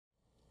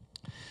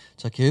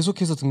자,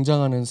 계속해서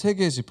등장하는 세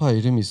개의 지파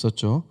이름이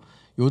있었죠.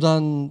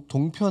 요단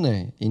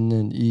동편에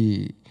있는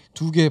이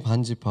두 개의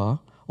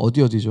반지파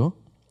어디죠?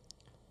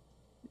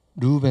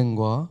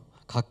 르우벤과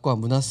갓과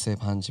므낫세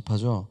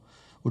반지파죠.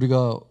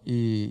 우리가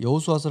이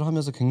여호수아서를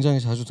하면서 굉장히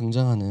자주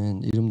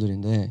등장하는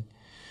이름들인데,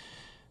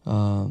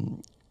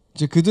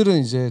 이제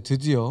그들은 이제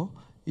드디어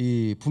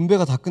이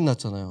분배가 다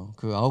끝났잖아요.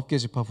 그 9개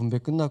지파 분배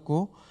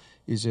끝났고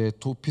이제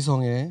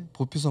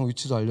보피성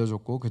위치도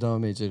알려줬고, 그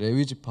다음에 이제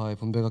레위 지파의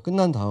분배가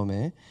끝난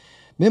다음에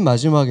맨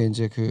마지막에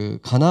이제 그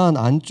가나안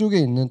안쪽에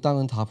있는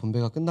땅은 다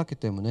분배가 끝났기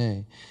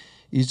때문에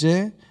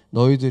이제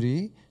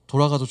너희들이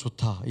돌아가도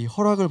좋다, 이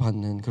허락을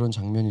받는 그런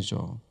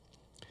장면이죠.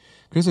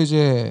 그래서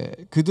이제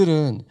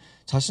그들은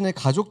자신의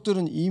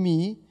가족들은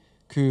이미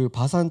그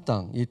바산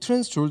땅, 이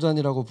트랜스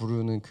졸단이라고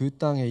부르는 그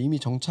땅에 이미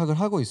정착을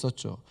하고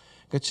있었죠.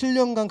 그러니까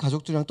 7년간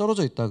가족들이랑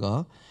떨어져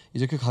있다가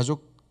이제 그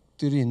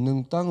가족들이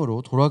있는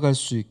땅으로 돌아갈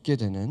수 있게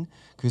되는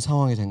그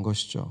상황이 된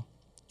것이죠.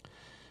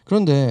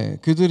 그런데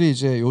그들이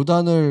이제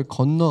요단을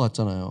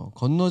건너갔잖아요.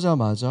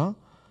 건너자마자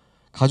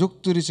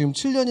가족들이 지금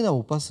 7년이나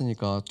못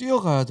봤으니까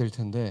뛰어가야 될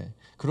텐데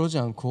그러지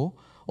않고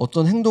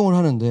어떤 행동을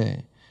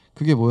하는데,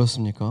 그게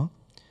뭐였습니까?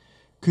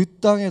 그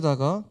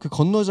땅에다가 그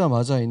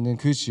건너자마자 있는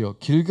그 지역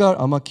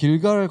아마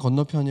길갈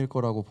건너편일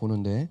거라고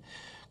보는데,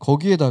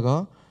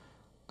 거기에다가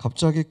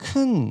갑자기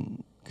큰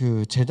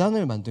그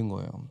제단을 만든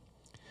거예요.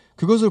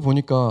 그것을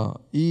보니까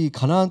이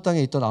가나안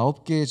땅에 있던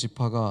 9개의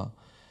지파가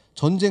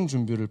전쟁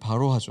준비를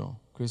바로 하죠.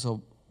 그래서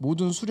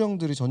모든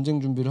수령들이 전쟁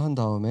준비를 한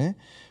다음에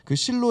그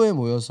실로에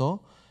모여서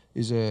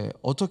이제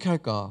어떻게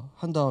할까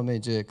한 다음에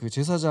이제 그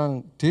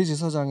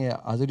대제사장의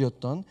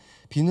아들이었던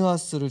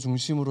비느하스를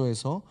중심으로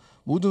해서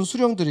모든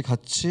수령들이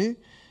같이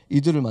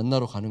이들을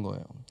만나러 가는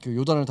거예요. 그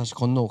요단을 다시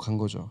건너 간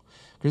거죠.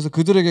 그래서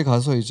그들에게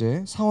가서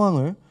이제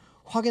상황을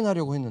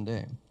확인하려고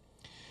했는데,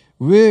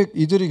 왜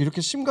이들이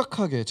이렇게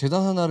심각하게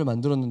제단 하나를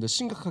만들었는데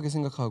심각하게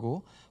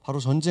생각하고 바로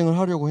전쟁을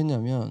하려고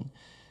했냐면,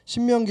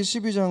 신명기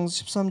 12장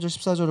 13절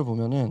 14절을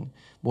보면은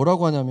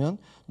뭐라고 하냐면,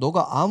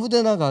 너가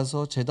아무데나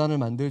가서 제단을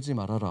만들지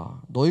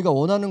말아라, 너희가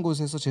원하는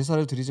곳에서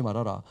제사를 드리지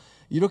말아라,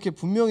 이렇게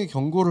분명히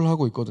경고를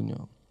하고 있거든요.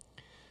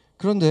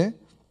 그런데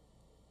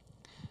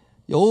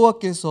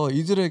여호와께서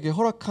이들에게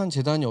허락한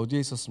제단이 어디에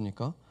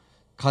있었습니까?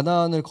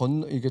 가나안을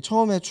이게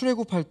처음에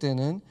출애굽할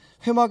때는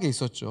회막에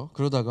있었죠.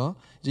 그러다가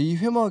이제 이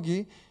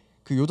회막이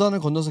그 요단을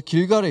건너서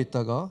길갈에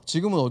있다가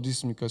지금은 어디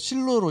있습니까?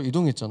 실로로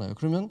이동했잖아요.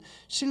 그러면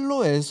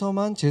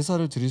실로에서만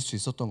제사를 드릴 수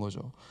있었던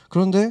거죠.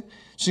 그런데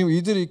지금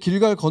이들이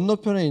길갈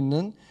건너편에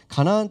있는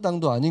가나안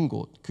땅도 아닌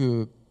곳,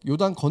 그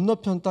요단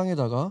건너편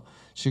땅에다가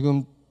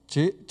지금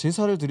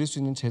제사를 드릴 수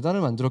있는 제단을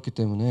만들었기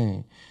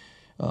때문에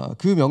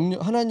그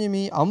명령,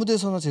 하나님이 아무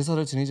데서나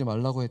제사를 지내지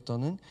말라고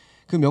했다는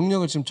그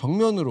명령을 지금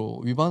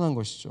정면으로 위반한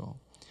것이죠.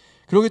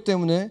 그렇기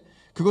때문에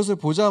그것을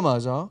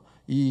보자마자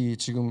이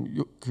지금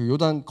그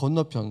요단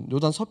건너편,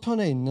 요단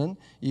서편에 있는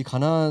이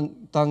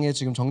가나안 땅에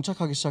지금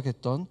정착하기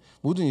시작했던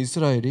모든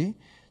이스라엘이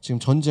지금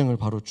전쟁을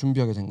바로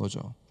준비하게 된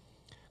거죠.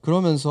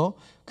 그러면서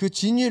그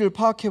진위를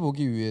파악해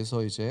보기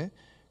위해서 이제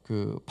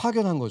그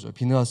파견한 거죠.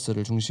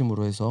 비느하스를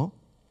중심으로 해서.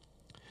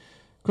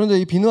 그런데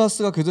이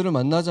비느하스가 그들을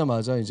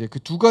만나자마자 이제 그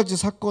두 가지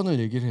사건을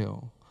얘기를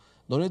해요.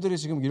 너네들이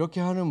지금 이렇게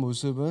하는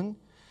모습은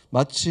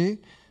마치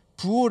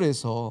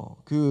부올에서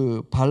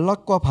그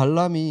발락과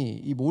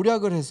발람이 이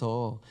모략을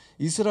해서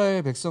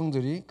이스라엘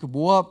백성들이 그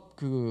모압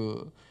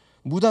그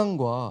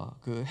무당과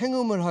그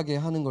행음을 하게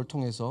하는 걸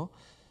통해서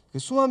그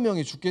수만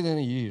명이 죽게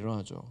되는 일이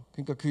일어나죠.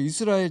 그러니까 그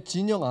이스라엘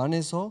진영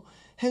안에서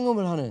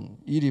행음을 하는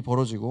일이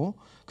벌어지고,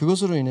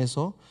 그것으로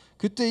인해서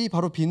그때 이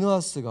바로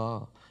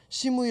비느하스가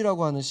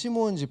시므이라고 하는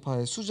시므온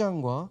지파의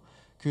수장과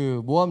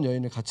그 모압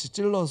여인을 같이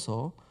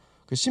찔러서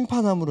그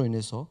심판함으로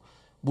인해서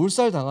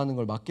몰살 당하는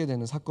걸 막게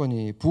되는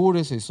사건이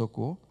부올에서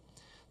있었고,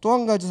 또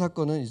한 가지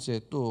사건은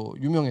이제 또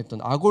유명했던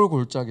아골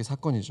골짜기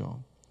사건이죠.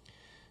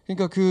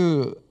 그러니까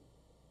그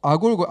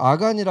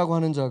아간이라고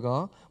하는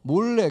자가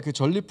몰래 그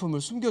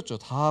전리품을 숨겼죠.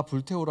 다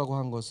불태우라고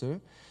한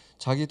것을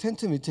자기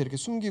텐트 밑에 이렇게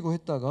숨기고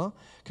했다가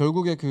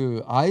결국에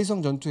그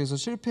아이성 전투에서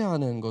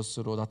실패하는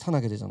것으로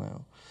나타나게 되잖아요.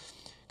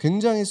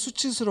 굉장히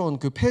수치스러운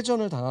그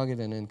패전을 당하게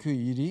되는 그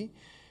일이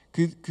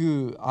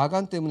그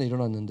아간 때문에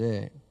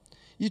일어났는데,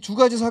 이 두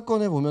가지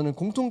사건에 보면은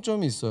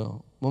공통점이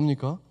있어요.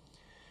 뭡니까?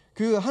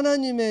 그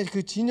하나님의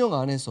그 진영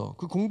안에서,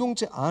 그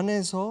공동체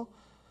안에서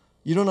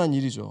일어난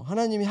일이죠.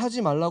 하나님이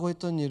하지 말라고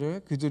했던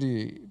일을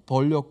그들이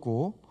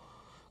벌렸고,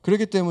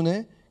 그렇기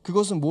때문에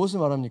그것은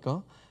무엇을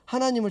말합니까?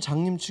 하나님을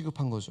장님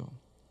취급한 거죠.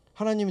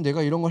 하나님이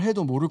내가 이런 걸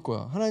해도 모를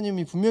거야,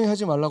 하나님이 분명히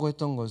하지 말라고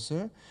했던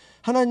것을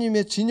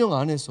하나님의 진영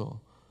안에서,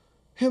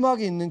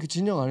 회막에 있는 그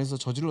진영 안에서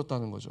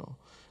저질렀다는 거죠.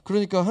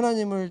 그러니까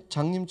하나님을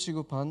장님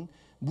취급한,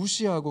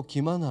 무시하고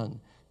기만한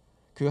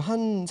그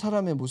한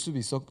사람의 모습이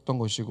있었던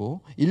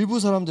것이고, 일부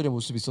사람들의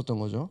모습이 있었던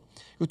거죠.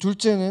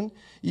 둘째는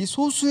이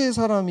소수의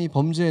사람이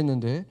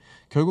범죄했는데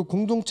결국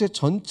공동체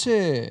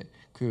전체에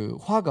그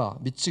화가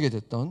미치게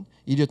됐던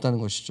일이었다는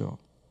것이죠.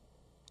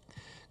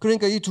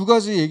 그러니까 이 두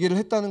가지 얘기를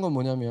했다는 건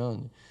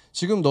뭐냐면,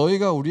 지금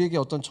너희가 우리에게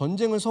어떤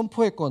전쟁을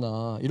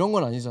선포했거나 이런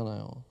건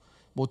아니잖아요.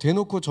 뭐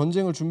대놓고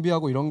전쟁을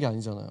준비하고 이런 게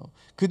아니잖아요.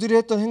 그들이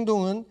했던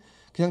행동은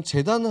그냥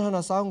제단을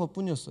하나 쌓은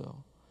것뿐이었어요.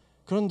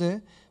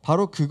 그런데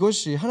바로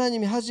그것이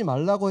하나님이 하지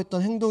말라고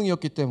했던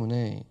행동이었기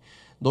때문에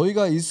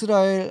너희가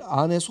이스라엘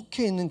안에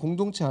속해 있는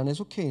공동체 안에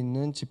속해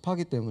있는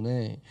지파이기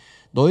때문에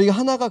너희가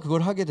하나가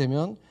그걸 하게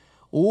되면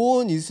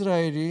온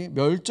이스라엘이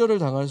멸절을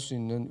당할 수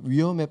있는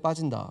위험에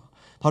빠진다.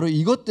 바로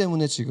이것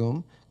때문에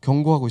지금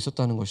경고하고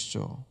있었다는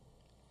것이죠.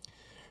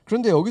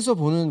 그런데 여기서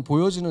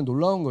보여지는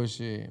놀라운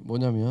것이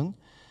뭐냐면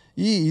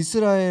이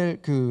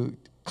이스라엘 그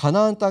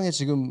가나안 땅에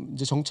지금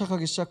이제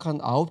정착하기 시작한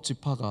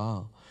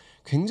 9지파가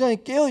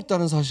굉장히 깨어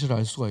있다는 사실을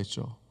알 수가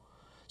있죠.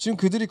 지금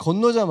그들이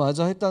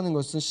건너자마자 했다는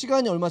것은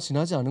시간이 얼마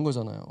지나지 않은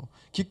거잖아요.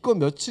 기껏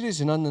며칠이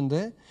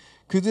지났는데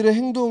그들의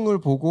행동을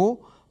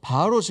보고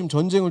바로 지금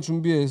전쟁을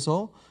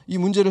준비해서 이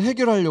문제를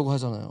해결하려고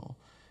하잖아요.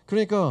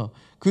 그러니까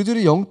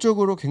그들이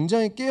영적으로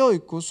굉장히 깨어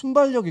있고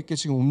순발력 있게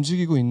지금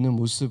움직이고 있는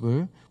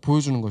모습을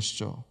보여주는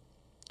것이죠.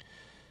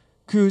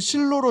 그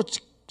실로로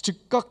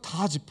즉각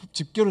다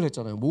집결을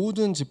했잖아요.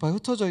 모든 지파에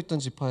흩어져 있던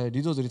지파의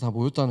리더들이 다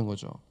모였다는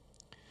거죠.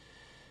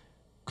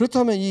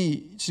 그렇다면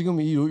지금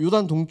이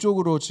요단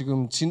동쪽으로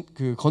지금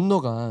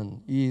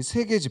건너간 이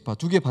 3개 지파,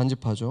 2개 반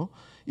지파죠.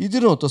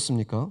 이들은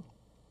어떻습니까?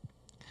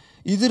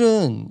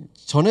 이들은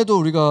전에도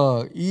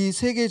우리가 이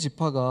 3개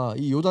지파가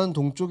이 요단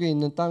동쪽에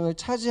있는 땅을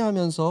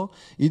차지하면서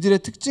이들의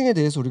특징에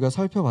대해서 우리가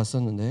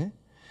살펴봤었는데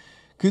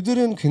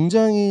그들은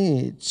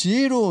굉장히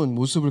지혜로운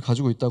모습을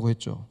가지고 있다고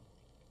했죠.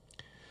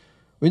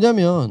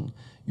 왜냐하면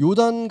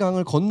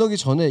요단강을 건너기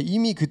전에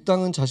이미 그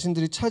땅은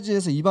자신들이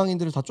차지해서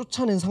이방인들을 다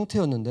쫓아낸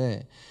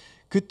상태였는데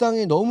그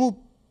땅이 너무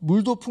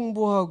물도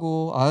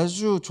풍부하고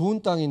아주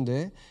좋은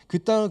땅인데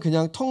그 땅을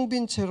그냥 텅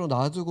빈 채로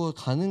놔두고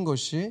가는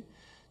것이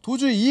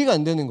도저히 이해가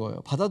안 되는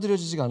거예요.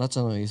 받아들여지지가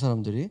않았잖아요, 이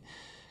사람들이.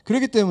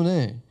 그렇기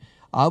때문에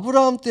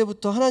아브라함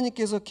때부터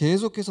하나님께서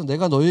계속해서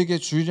내가 너에게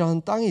주리라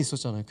한 땅이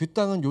있었잖아요. 그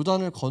땅은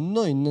요단을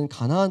건너 있는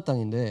가나안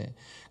땅인데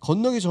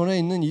건너기 전에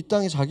있는 이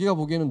땅이 자기가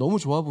보기에는 너무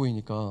좋아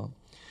보이니까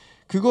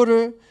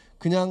그거를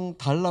그냥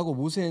달라고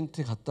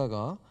모세한테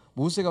갔다가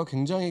모세가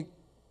굉장히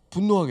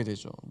분노하게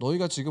되죠.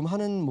 너희가 지금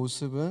하는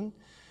모습은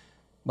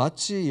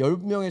마치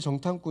 10명의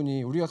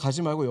정탐꾼이 우리가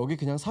가지 말고 여기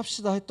그냥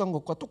삽시다 했던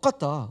것과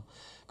똑같다.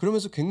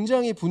 그러면서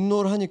굉장히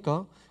분노를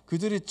하니까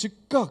그들이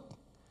즉각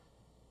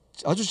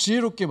아주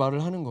지혜롭게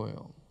말을 하는 거예요.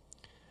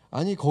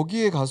 아니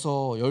거기에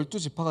가서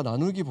 12지파가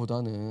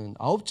나누기보다는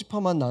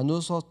 9지파만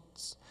나눠서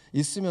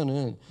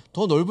있으면은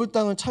더 넓은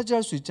땅을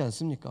차지할 수 있지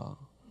않습니까?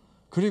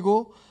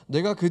 그리고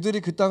내가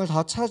그들이 그 땅을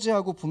다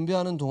차지하고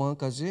분배하는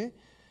동안까지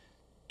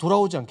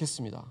돌아오지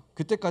않겠습니다.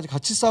 그때까지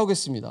같이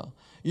싸우겠습니다.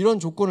 이런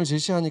조건을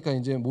제시하니까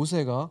이제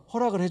모세가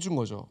허락을 해준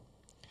거죠.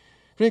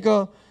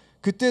 그러니까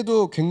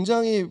그때도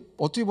굉장히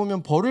어떻게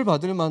보면 벌을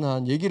받을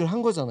만한 얘기를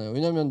한 거잖아요.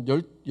 왜냐하면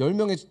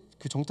 10명의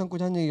그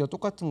정탐꾼이 한 얘기가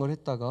똑같은 걸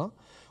했다가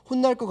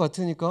혼날 것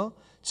같으니까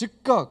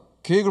즉각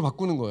계획을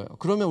바꾸는 거예요.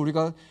 그러면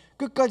우리가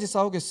끝까지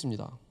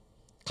싸우겠습니다.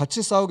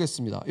 같이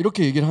싸우겠습니다.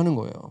 이렇게 얘기를 하는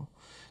거예요.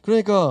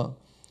 그러니까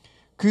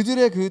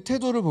그들의 그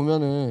태도를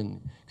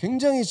보면은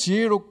굉장히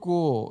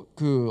지혜롭고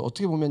그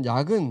어떻게 보면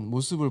약은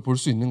모습을 볼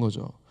수 있는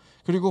거죠.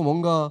 그리고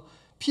뭔가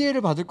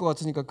피해를 받을 것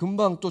같으니까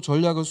금방 또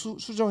전략을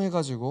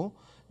수정해가지고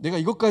내가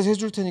이것까지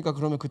해줄 테니까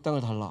그러면 그 땅을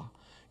달라.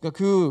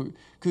 그러니까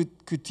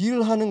그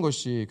딜을 하는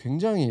것이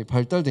굉장히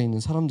발달되어 있는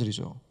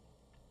사람들이죠.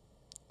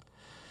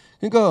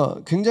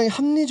 그러니까 굉장히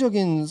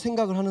합리적인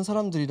생각을 하는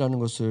사람들이라는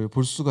것을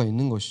볼 수가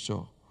있는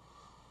것이죠.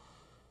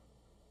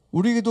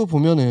 우리도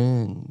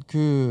보면은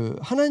그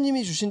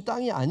하나님이 주신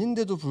땅이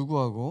아닌데도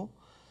불구하고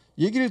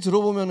얘기를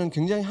들어보면은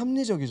굉장히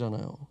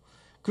합리적이잖아요.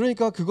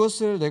 그러니까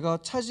그것을 내가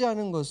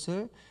차지하는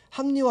것을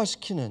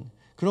합리화시키는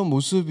그런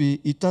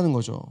모습이 있다는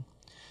거죠.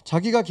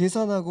 자기가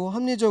계산하고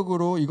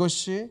합리적으로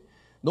이것이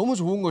너무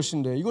좋은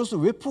것인데 이것을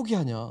왜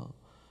포기하냐?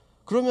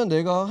 그러면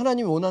내가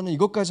하나님이 원하는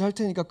이것까지 할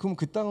테니까 그럼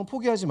그 땅은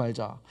포기하지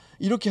말자.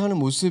 이렇게 하는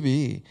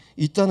모습이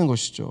있다는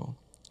것이죠.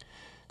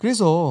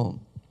 그래서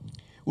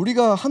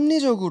우리가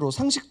합리적으로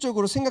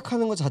상식적으로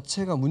생각하는 것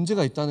자체가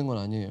문제가 있다는 건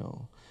아니에요.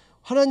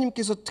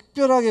 하나님께서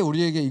특별하게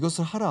우리에게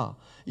이것을 하라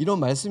이런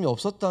말씀이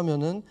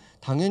없었다면은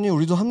당연히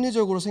우리도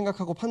합리적으로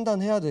생각하고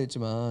판단해야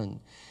되지만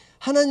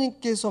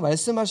하나님께서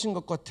말씀하신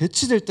것과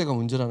대치될 때가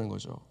문제라는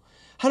거죠.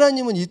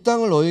 하나님은 이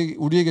땅을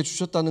우리에게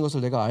주셨다는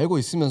것을 내가 알고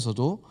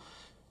있으면서도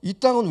이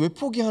땅은 왜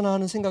포기하나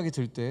하는 생각이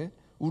들 때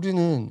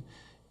우리는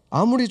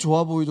아무리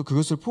좋아 보이도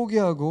그것을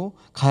포기하고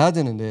가야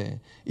되는데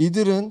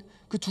이들은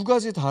그 두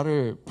가지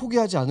다를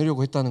포기하지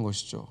않으려고 했다는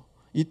것이죠.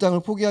 이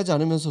땅을 포기하지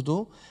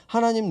않으면서도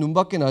하나님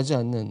눈밖에 나지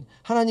않는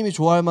하나님이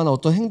좋아할 만한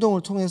어떤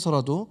행동을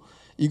통해서라도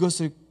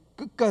이것을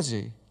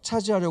끝까지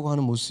차지하려고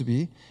하는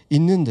모습이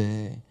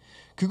있는데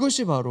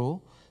그것이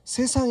바로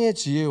세상의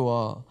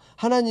지혜와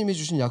하나님이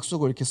주신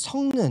약속을 이렇게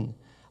섞는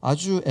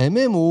아주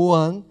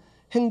애매모호한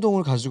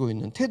행동을 가지고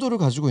있는 태도를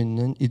가지고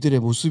있는 이들의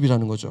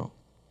모습이라는 거죠.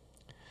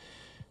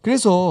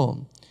 그래서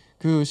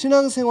그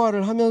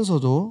신앙생활을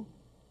하면서도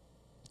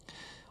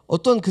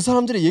어떤 그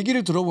사람들의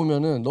얘기를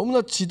들어보면은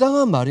너무나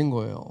지당한 말인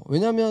거예요.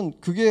 왜냐하면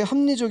그게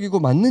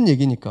합리적이고 맞는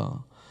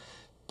얘기니까.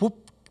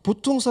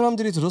 보통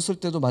사람들이 들었을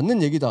때도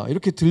맞는 얘기다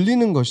이렇게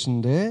들리는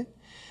것인데,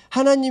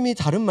 하나님이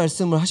다른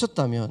말씀을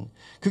하셨다면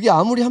그게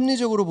아무리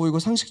합리적으로 보이고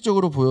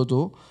상식적으로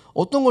보여도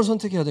어떤 걸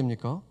선택해야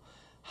됩니까?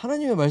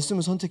 하나님의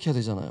말씀을 선택해야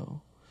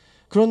되잖아요.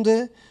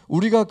 그런데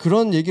우리가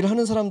그런 얘기를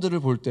하는 사람들을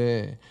볼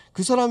때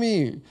그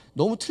사람이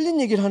너무 틀린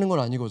얘기를 하는 건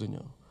아니거든요.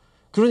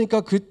 그러니까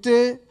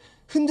그때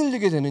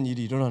흔들리게 되는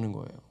일이 일어나는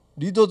거예요.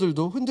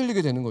 리더들도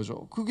흔들리게 되는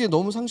거죠. 그게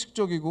너무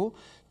상식적이고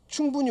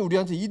충분히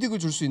우리한테 이득을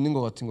줄 수 있는 것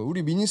같은 거예요.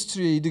 우리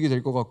미니스트리에 이득이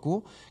될 것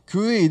같고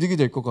교회에 이득이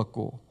될 것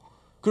같고,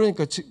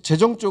 그러니까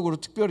재정적으로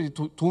특별히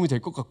도움이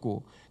될 것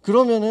같고,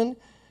 그러면은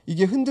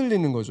이게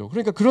흔들리는 거죠.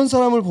 그러니까 그런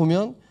사람을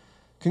보면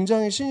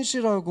굉장히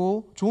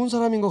신실하고 좋은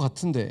사람인 것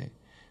같은데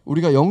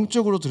우리가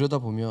영적으로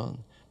들여다보면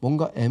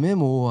뭔가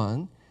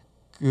애매모호한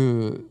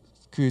그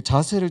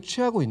자세를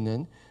취하고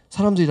있는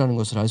사람들이라는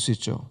것을 알 수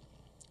있죠.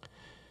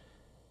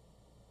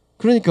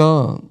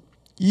 그러니까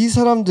이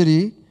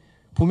사람들이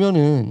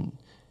보면은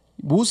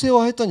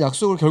모세와 했던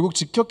약속을 결국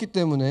지켰기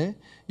때문에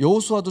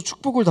여호수아도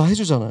축복을 다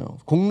해주잖아요.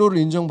 공로를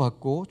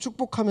인정받고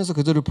축복하면서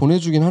그들을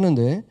보내주긴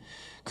하는데,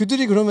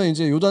 그들이 그러면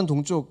이제 요단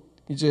동쪽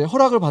이제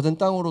허락을 받은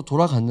땅으로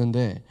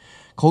돌아갔는데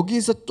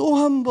거기서 또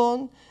한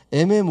번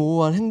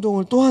애매모호한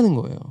행동을 또 하는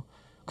거예요.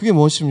 그게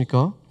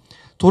무엇입니까?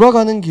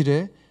 돌아가는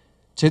길에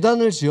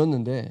제단을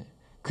지었는데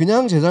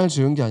그냥 제단을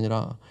지은 게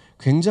아니라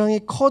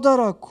굉장히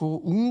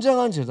커다랗고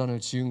웅장한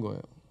제단을 지은 거예요.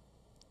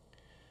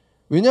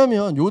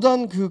 왜냐하면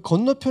요단 그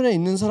건너편에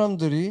있는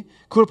사람들이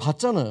그걸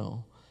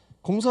봤잖아요.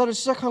 공사를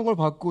시작한 걸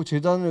봤고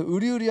제단을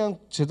으리으리한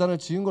제단을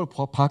지은 걸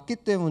봤기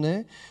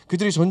때문에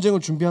그들이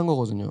전쟁을 준비한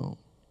거거든요.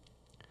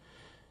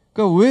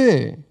 그러니까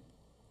왜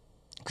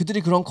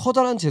그들이 그런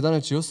커다란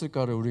제단을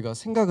지었을까를 우리가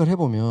생각을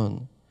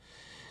해보면,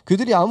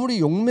 그들이 아무리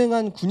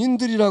용맹한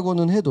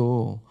군인들이라고는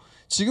해도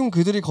지금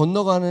그들이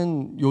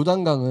건너가는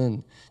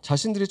요단강은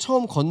자신들이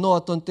처음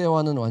건너왔던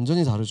때와는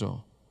완전히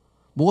다르죠.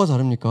 뭐가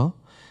다릅니까?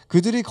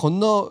 그들이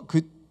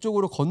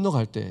그쪽으로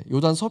건너갈 때,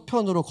 요단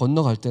서편으로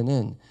건너갈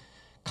때는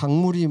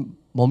강물이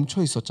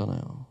멈춰 있었잖아요.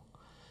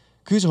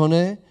 그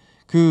전에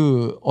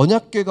그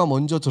언약궤가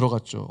먼저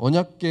들어갔죠.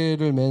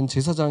 언약궤를 맨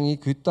제사장이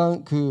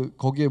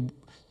거기에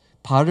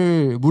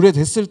발을 물에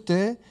댔을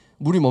때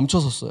물이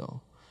멈춰섰어요.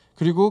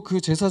 그리고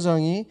그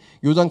제사장이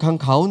요단 강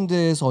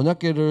가운데에서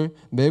언약궤를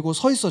메고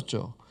서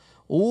있었죠.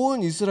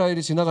 온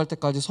이스라엘이 지나갈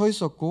때까지 서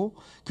있었고,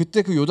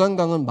 그때 그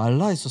요단강은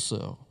말라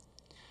있었어요.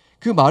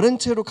 그 마른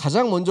채로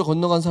가장 먼저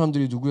건너간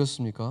사람들이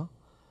누구였습니까?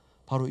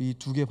 바로 이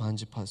두 개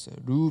반지파였어요.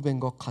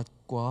 르우벤과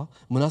갓과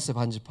므낫세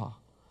반지파.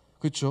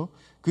 그렇죠?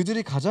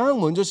 그들이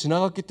가장 먼저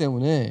지나갔기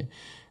때문에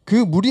그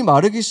물이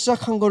마르기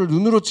시작한 것을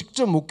눈으로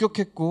직접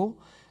목격했고,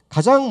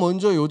 가장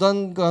먼저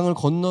요단강을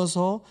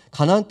건너서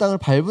가나안 땅을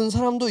밟은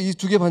사람도 이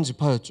두 개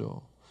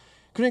반지파였죠.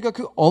 그러니까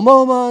그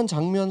어마어마한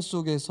장면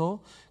속에서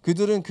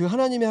그들은 그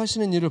하나님이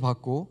하시는 일을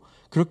받고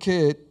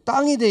그렇게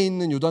땅이 돼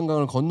있는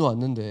요단강을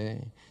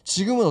건너왔는데,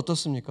 지금은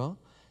어떻습니까?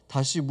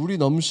 다시 물이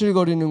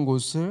넘실거리는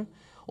곳을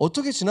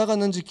어떻게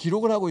지나갔는지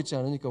기록을 하고 있지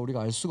않으니까 우리가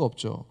알 수가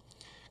없죠.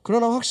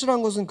 그러나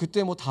확실한 것은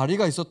그때 뭐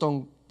다리가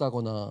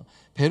있었다거나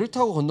배를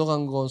타고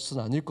건너간 것은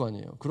아닐 거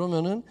아니에요.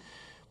 그러면은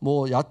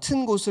뭐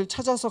얕은 곳을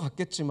찾아서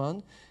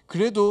갔겠지만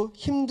그래도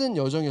힘든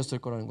여정이었을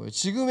거라는 거예요.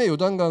 지금의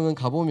요단강은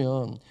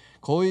가보면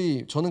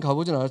거의, 저는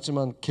가보진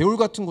않았지만 개울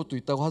같은 곳도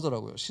있다고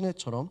하더라고요.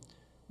 시내처럼.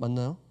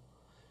 맞나요?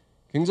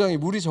 굉장히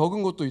물이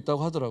적은 곳도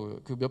있다고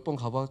하더라고요. 그 몇 번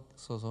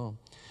가봤어서.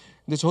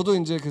 근데 저도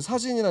이제 그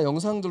사진이나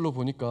영상들로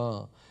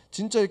보니까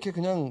진짜 이렇게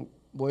그냥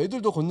뭐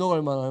애들도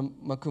건너갈 만한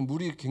만큼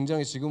물이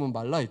굉장히 지금은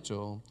말라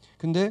있죠.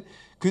 근데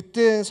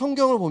그때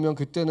성경을 보면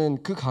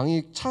그때는 그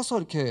강이 차서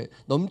이렇게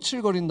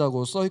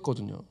넘칠거린다고 써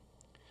있거든요.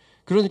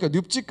 그러니까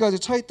늪지까지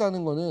차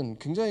있다는 거는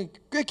굉장히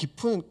꽤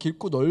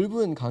깊고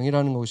넓은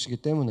강이라는 것이기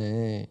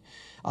때문에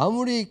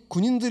아무리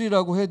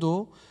군인들이라고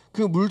해도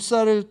그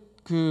물살을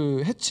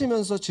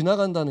헤치면서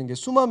지나간다는 게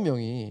수만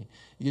명이,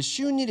 이게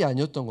쉬운 일이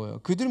아니었던 거예요.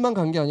 그들만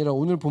간 게 아니라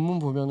오늘 본문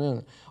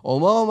보면은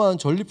어마어마한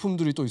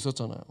전리품들이 또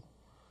있었잖아요.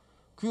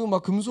 그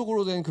막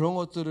금속으로 된 그런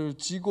것들을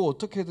지고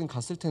어떻게든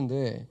갔을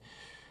텐데,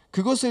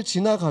 그것을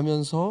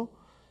지나가면서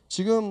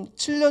지금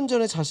 7년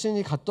전에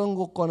자신이 갔던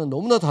곳과는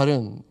너무나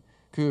다른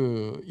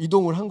그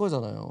이동을 한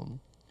거잖아요.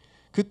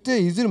 그때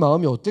이들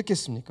마음이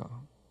어땠겠습니까?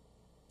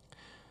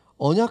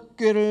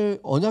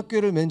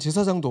 언약궤를 맨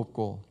제사장도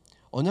없고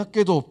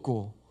언약궤도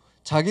없고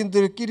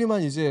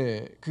자기들끼리만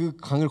이제 그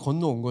강을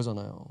건너온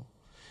거잖아요.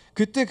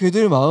 그때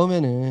그들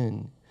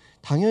마음에는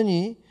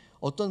당연히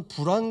어떤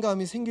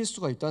불안감이 생길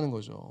수가 있다는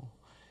거죠.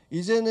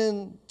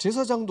 이제는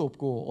제사장도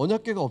없고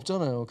언약궤가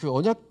없잖아요. 그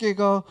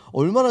언약궤가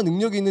얼마나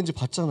능력이 있는지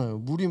봤잖아요.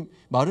 물이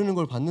마르는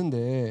걸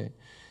봤는데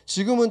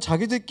지금은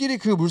자기들끼리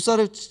그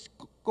물살을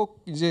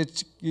꼭 이제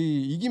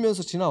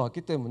이기면서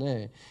지나왔기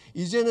때문에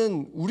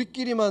이제는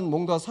우리끼리만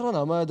뭔가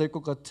살아남아야 될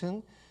것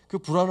같은 그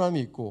불안함이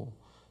있고,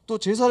 또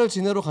제사를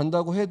지내러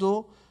간다고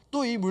해도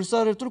또 이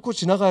물살을 뚫고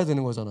지나가야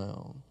되는 거잖아요.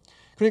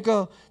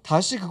 그러니까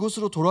다시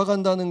그곳으로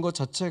돌아간다는 것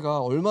자체가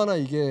얼마나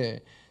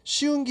이게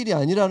쉬운 길이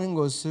아니라는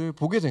것을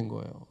보게 된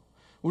거예요.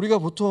 우리가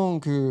보통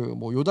그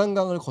뭐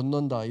요단강을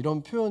건넌다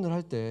이런 표현을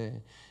할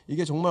때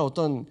이게 정말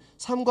어떤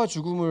삶과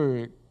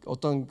죽음을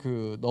어떤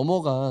그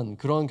넘어간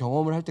그런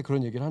경험을 할 때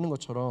그런 얘기를 하는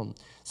것처럼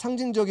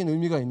상징적인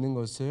의미가 있는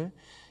것을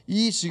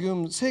이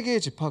지금 세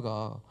개의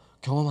지파가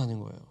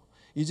경험하는 거예요.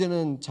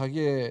 이제는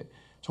자기의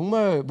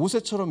정말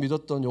모세처럼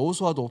믿었던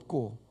여호수아도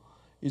없고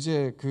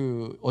이제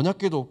그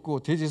언약궤도 없고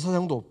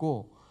대제사장도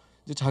없고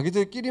이제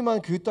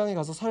자기들끼리만 그 땅에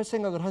가서 살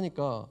생각을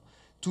하니까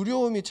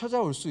두려움이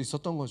찾아올 수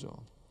있었던 거죠.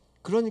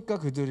 그러니까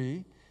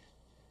그들이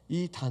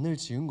이 단을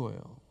지은 거예요.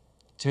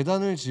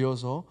 제단을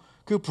지어서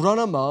그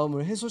불안한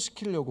마음을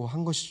해소시키려고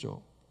한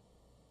것이죠.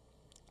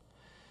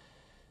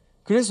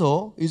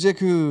 그래서 이제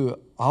그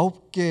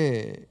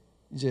 9개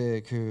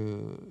이제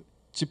그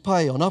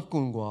지파의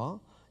연합군과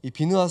이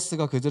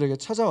비느하스가 그들에게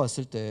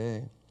찾아왔을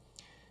때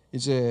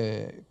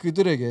이제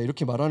그들에게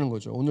이렇게 말하는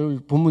거죠.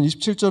 오늘 본문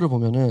 27절을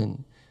보면은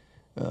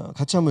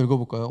같이 한번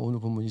읽어볼까요? 오늘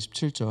본문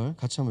 27절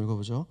같이 한번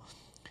읽어보죠.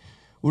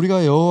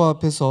 우리가 여호와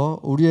앞에서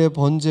우리의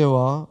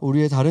번제와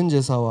우리의 다른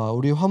제사와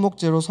우리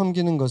화목제로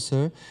섬기는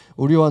것을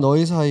우리와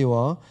너희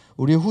사이와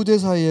우리 후대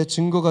사이에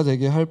증거가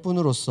되게 할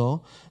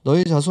뿐으로써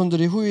너희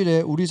자손들이 후일에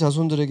우리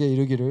자손들에게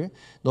이르기를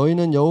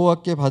너희는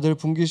여호와께 받을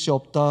분깃이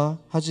없다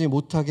하지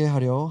못하게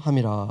하려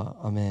함이라.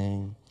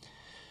 아멘.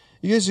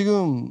 이게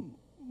지금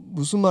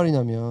무슨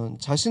말이냐면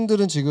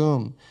자신들은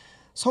지금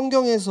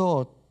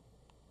성경에서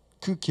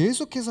그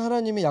계속해서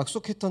하나님이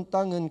약속했던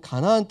땅은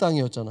가나안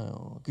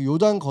땅이었잖아요. 그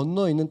요단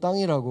건너 있는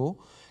땅이라고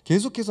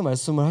계속해서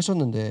말씀을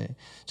하셨는데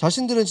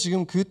자신들은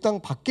지금 그 땅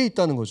밖에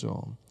있다는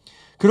거죠.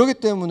 그렇기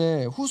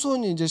때문에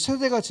후손이 이제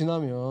세대가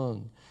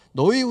지나면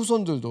너희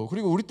후손들도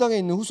그리고 우리 땅에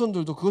있는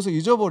후손들도 그것을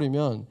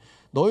잊어버리면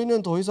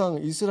너희는 더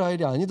이상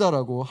이스라엘이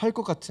아니다라고 할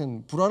것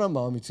같은 불안한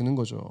마음이 드는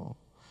거죠.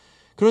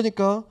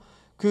 그러니까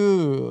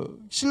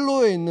그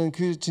실로에 있는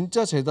그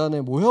진짜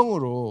제단의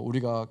모형으로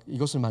우리가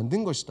이것을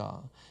만든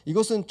것이다.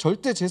 이것은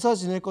절대 제사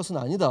지낼 것은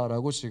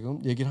아니다라고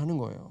지금 얘기를 하는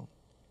거예요.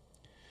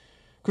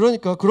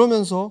 그러니까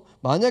그러면서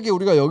만약에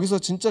우리가 여기서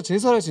진짜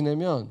제사를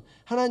지내면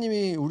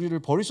하나님이 우리를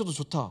버리셔도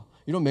좋다.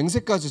 이런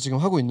맹세까지 지금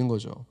하고 있는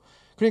거죠.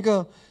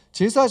 그러니까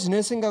제사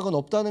지낼 생각은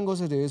없다는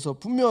것에 대해서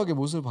분명하게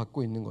못을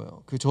받고 있는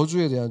거예요. 그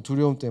저주에 대한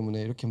두려움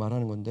때문에 이렇게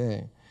말하는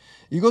건데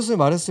이것을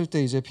말했을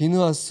때 이제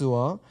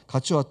비느하스와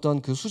같이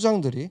왔던 그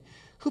수장들이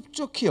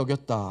흡족히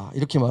여겼다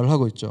이렇게 말을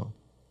하고 있죠.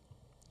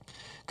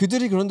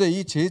 그들이 그런데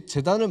이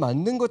제단을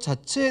만든 것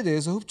자체에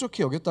대해서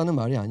흡족히 여겼다는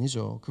말이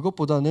아니죠.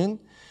 그것보다는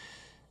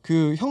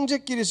그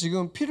형제끼리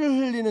지금 피를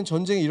흘리는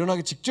전쟁이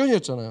일어나기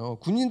직전이었잖아요.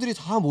 군인들이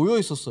다 모여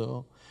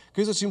있었어요.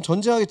 그래서 지금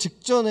전쟁하기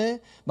직전에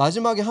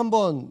마지막에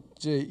한번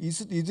이제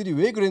이들이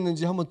왜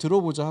그랬는지 한번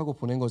들어보자 하고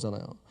보낸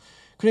거잖아요.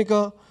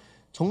 그러니까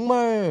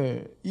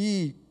정말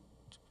이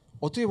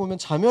어떻게 보면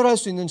자멸할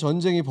수 있는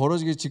전쟁이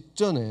벌어지기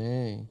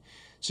직전에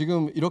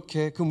지금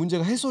이렇게 그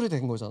문제가 해소가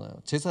된 거잖아요.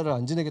 제사를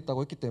안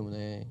지내겠다고 했기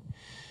때문에.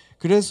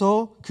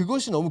 그래서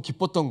그것이 너무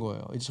기뻤던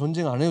거예요. 이제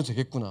전쟁 안 해도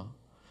되겠구나.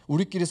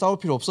 우리끼리 싸울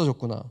필요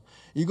없어졌구나.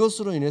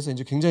 이것으로 인해서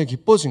이제 굉장히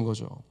기뻐진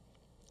거죠.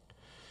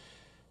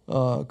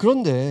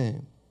 그런데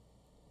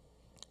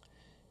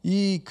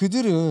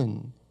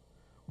그들은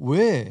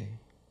왜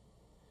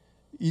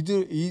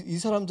이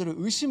사람들을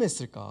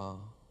의심했을까?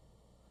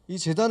 이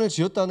제단을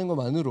지었다는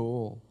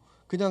것만으로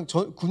그냥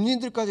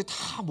군인들까지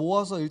다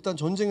모아서 일단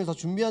전쟁을 다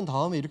준비한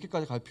다음에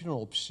이렇게까지 갈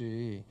필요는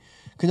없이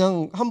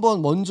그냥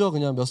한번 먼저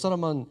그냥 몇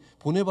사람만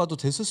보내봐도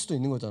됐을 수도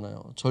있는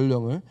거잖아요.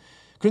 전령을.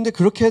 그런데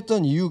그렇게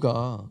했던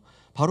이유가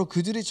바로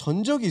그들이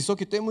전적이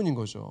있었기 때문인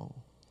거죠.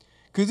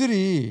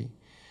 그들이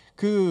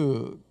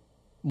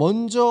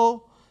먼저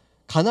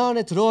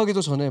가나안에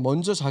들어가기도 전에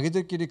먼저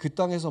자기들끼리 그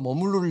땅에서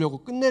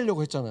머무르려고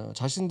끝내려고 했잖아요.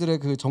 자신들의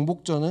그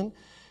정복전은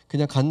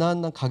그냥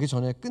가나안 가기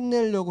전에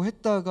끝내려고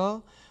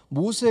했다가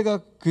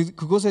모세가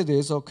그것에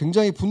대해서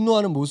굉장히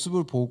분노하는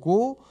모습을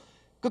보고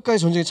끝까지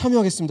전쟁에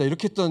참여하겠습니다.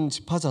 이렇게 했던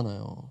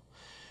지파잖아요.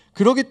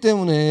 그렇기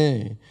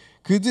때문에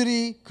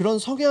그들이 그런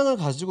성향을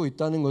가지고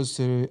있다는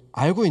것을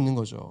알고 있는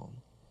거죠.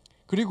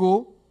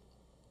 그리고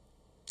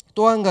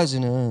또 한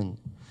가지는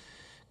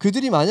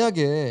그들이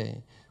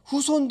만약에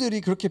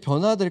후손들이 그렇게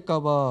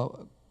변화될까 봐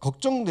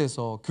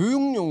걱정돼서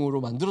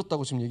교육용으로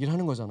만들었다고 지금 얘기를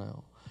하는 거잖아요.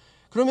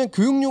 그러면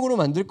교육용으로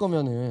만들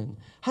거면은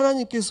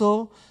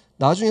하나님께서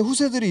나중에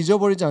후세들이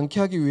잊어버리지 않게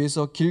하기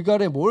위해서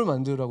길갈에 뭘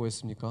만들라고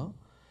했습니까?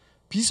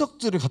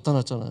 비석들을 갖다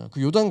놨잖아요.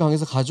 그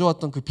요단강에서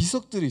가져왔던 그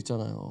비석들이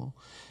있잖아요.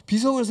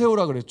 비석을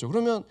세우라 그랬죠.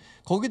 그러면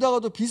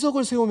거기다가도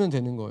비석을 세우면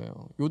되는 거예요.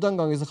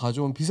 요단강에서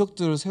가져온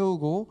비석들을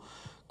세우고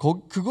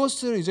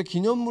그것을 이제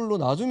기념물로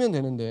놔두면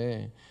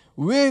되는데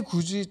왜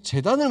굳이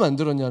제단을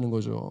만들었냐는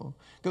거죠.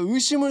 그러니까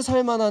의심을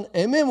살 만한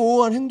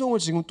애매모호한 행동을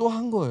지금 또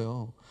한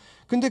거예요.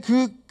 근데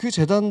그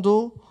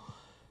제단도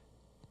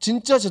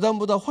진짜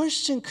제단보다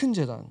훨씬 큰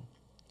제단,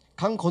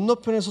 강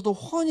건너편에서도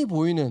훤히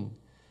보이는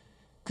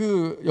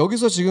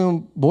여기서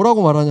지금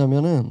뭐라고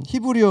말하냐면은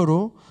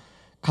히브리어로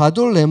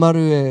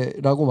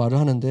가돌레마르에라고 말을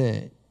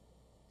하는데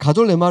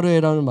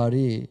가돌레마르에라는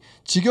말이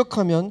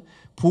직역하면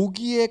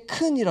보기에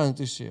큰이라는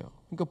뜻이에요.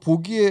 그러니까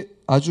보기에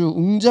아주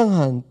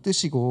웅장한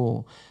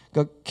뜻이고,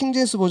 그러니까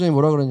킹제임스 버전이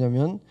뭐라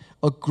그러냐면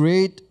a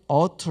great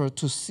altar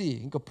to see.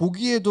 그러니까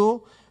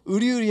보기에도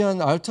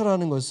으리으리한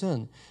알타라는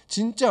것은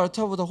진짜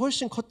알타보다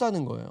훨씬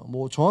컸다는 거예요.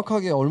 뭐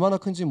정확하게 얼마나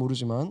큰지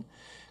모르지만,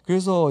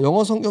 그래서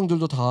영어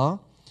성경들도 다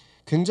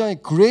굉장히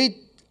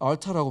great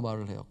알타라고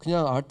말을 해요.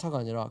 그냥 알타가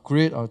아니라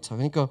great 알타.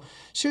 그러니까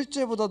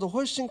실제보다도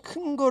훨씬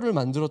큰 거를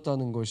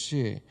만들었다는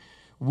것이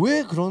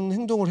왜 그런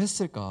행동을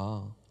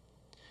했을까?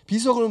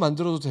 비석을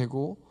만들어도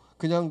되고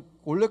그냥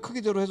원래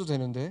크기대로 해도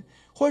되는데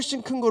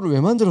훨씬 큰 거를 왜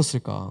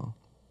만들었을까?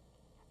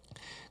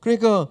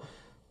 그러니까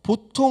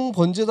보통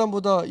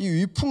번제단보다 이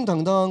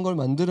위풍당당한 걸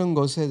만드는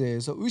것에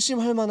대해서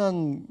의심할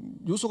만한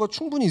요소가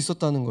충분히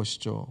있었다는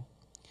것이죠.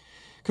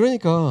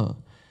 그러니까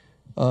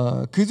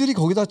그들이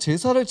거기다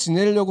제사를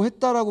지내려고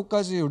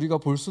했다라고까지 우리가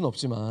볼 수는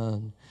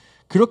없지만,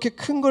 그렇게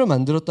큰 걸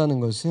만들었다는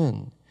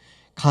것은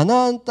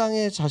가나안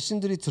땅에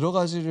자신들이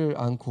들어가지를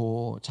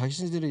않고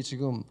자신들이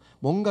지금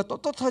뭔가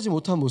떳떳하지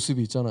못한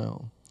모습이 있잖아요.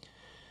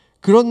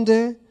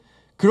 그런데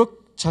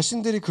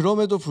자신들이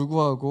그럼에도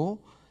불구하고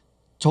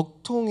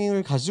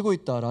적통을 가지고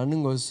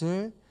있다라는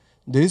것을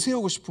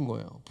내세우고 싶은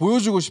거예요.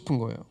 보여주고 싶은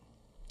거예요.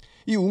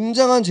 이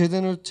웅장한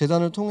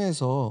제단을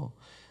통해서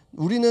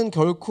우리는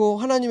결코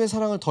하나님의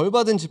사랑을 덜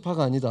받은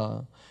지파가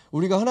아니다.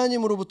 우리가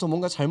하나님으로부터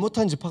뭔가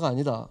잘못한 지파가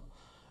아니다.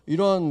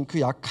 이런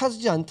그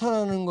약하지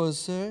않다라는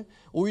것을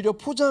오히려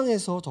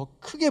포장해서 더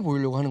크게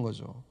보이려고 하는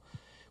거죠.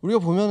 우리가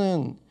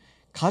보면은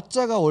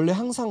가짜가 원래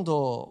항상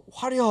더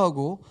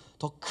화려하고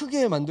더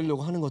크게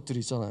만들려고 하는 것들이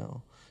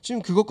있잖아요.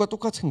 지금 그것과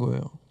똑같은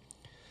거예요.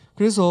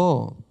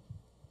 그래서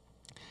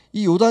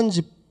이 요단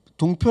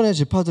동편의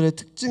지파들의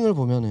특징을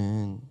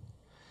보면은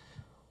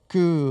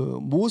그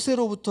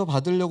모세로부터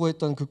받으려고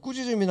했던 그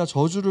꾸짖음이나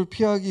저주를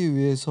피하기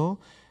위해서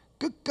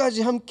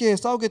끝까지 함께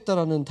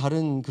싸우겠다라는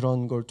다른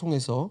그런 걸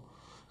통해서,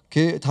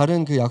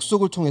 다른 그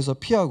약속을 통해서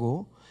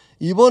피하고,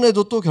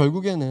 이번에도 또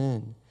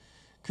결국에는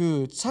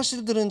그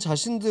사실들은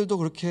자신들도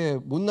그렇게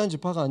못난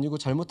지파가 아니고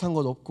잘못한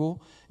것 없고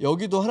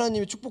여기도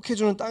하나님이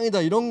축복해주는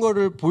땅이다 이런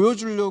거를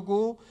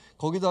보여주려고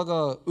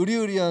거기다가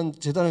으리으리한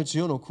제단을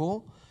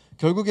지어놓고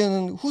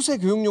결국에는 후세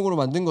교육용으로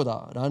만든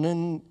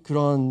거다라는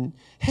그런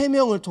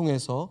해명을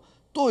통해서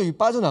또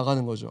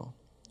빠져나가는 거죠.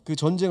 그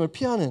전쟁을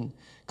피하는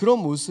그런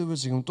모습을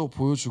지금 또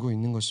보여주고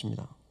있는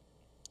것입니다.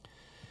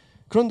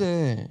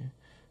 그런데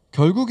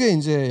결국에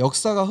이제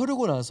역사가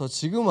흐르고 나서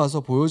지금 와서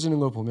보여지는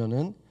걸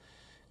보면은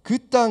그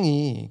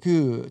땅이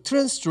그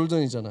트랜스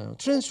조던이잖아요.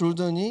 트랜스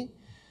조던이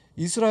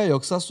이스라엘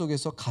역사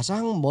속에서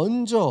가장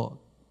먼저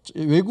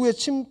외구의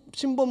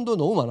침범도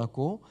너무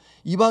많았고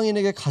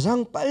이방인에게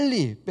가장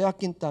빨리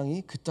빼앗긴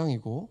땅이 그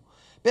땅이고,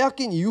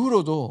 빼앗긴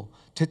이후로도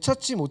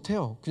되찾지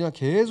못해요. 그냥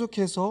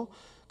계속해서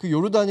그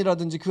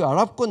요르단이라든지 그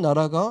아랍권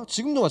나라가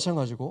지금도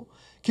마찬가지고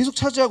계속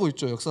차지하고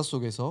있죠. 역사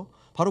속에서.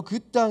 바로 그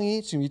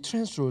땅이 지금 이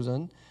트랜스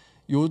조던,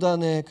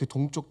 요단의 그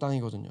동쪽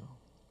땅이거든요.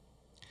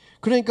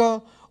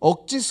 그러니까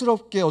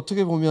억지스럽게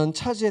어떻게 보면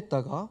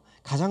차지했다가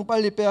가장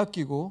빨리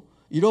빼앗기고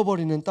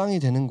잃어버리는 땅이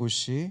되는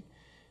곳이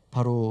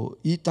바로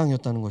이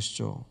땅이었다는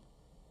것이죠.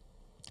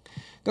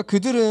 그러니까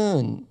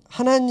그들은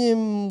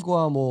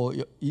하나님과 뭐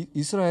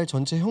이스라엘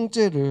전체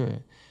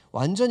형제를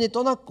완전히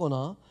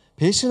떠났거나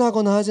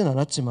배신하거나 하진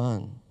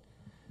않았지만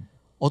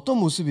어떤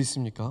모습이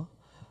있습니까?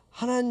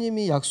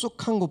 하나님이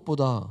약속한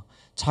것보다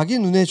자기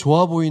눈에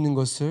좋아 보이는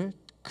것을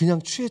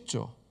그냥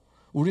취했죠.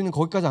 우리는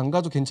거기까지 안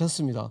가도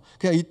괜찮습니다.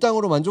 그냥 이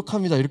땅으로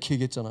만족합니다. 이렇게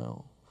얘기했잖아요.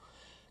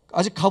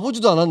 아직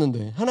가보지도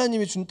않았는데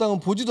하나님이 준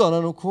땅은 보지도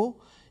않아놓고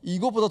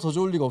이거보다 더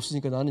좋을 리가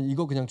없으니까 나는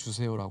이거 그냥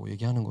주세요라고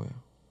얘기하는 거예요.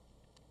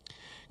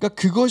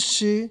 그러니까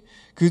그것이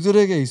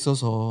그들에게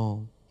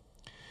있어서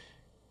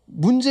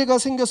문제가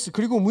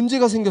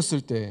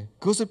생겼을 때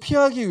그것을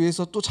피하기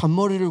위해서 또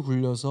잔머리를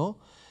굴려서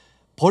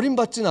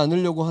버림받지는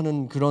않으려고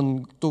하는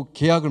그런 또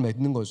계약을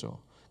맺는 거죠.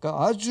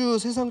 그러니까 아주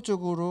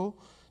세상적으로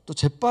또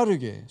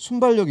재빠르게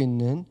순발력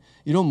있는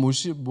이런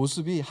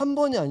모습이 한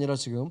번이 아니라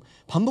지금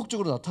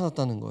반복적으로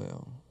나타났다는 거예요.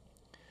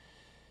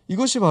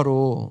 이것이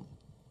바로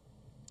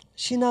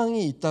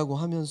신앙이 있다고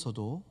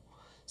하면서도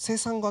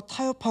세상과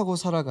타협하고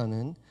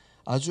살아가는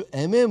아주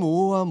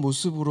애매모호한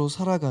모습으로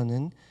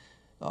살아가는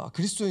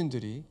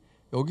그리스도인들이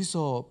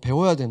여기서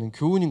배워야 되는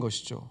교훈인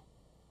것이죠.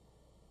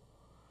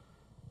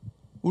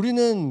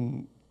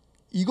 우리는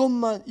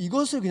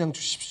이것을 그냥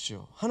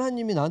주십시오.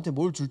 하나님이 나한테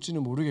뭘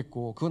줄지는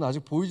모르겠고 그건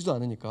아직 보이지도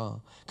않으니까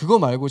그거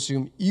말고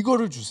지금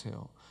이거를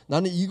주세요.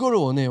 나는 이거를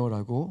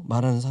원해요라고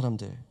말하는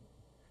사람들.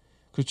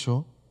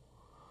 그렇죠?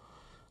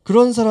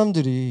 그런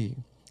사람들은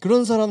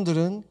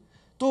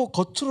또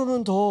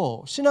겉으로는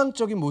더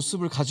신앙적인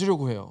모습을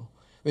가지려고 해요.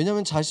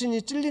 왜냐하면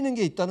자신이 찔리는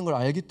게 있다는 걸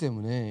알기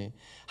때문에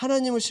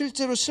하나님을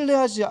실제로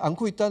신뢰하지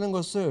않고 있다는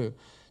것을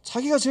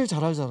자기가 제일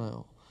잘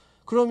알잖아요.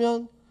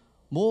 그러면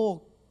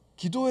뭐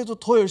기도에도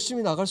더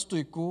열심히 나갈 수도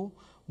있고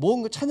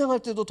뭔가 찬양할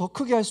때도 더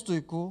크게 할 수도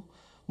있고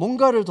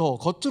뭔가를 더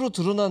겉으로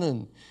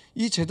드러나는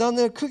이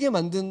제단을 크게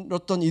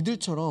만들었던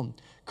이들처럼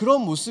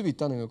그런 모습이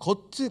있다는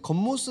거예요.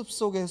 겉모습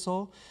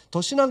속에서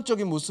더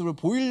신앙적인 모습을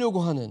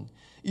보이려고 하는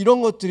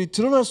이런 것들이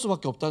드러날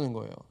수밖에 없다는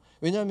거예요.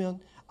 왜냐하면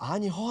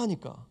안이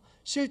허하니까.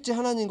 실제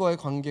하나님과의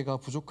관계가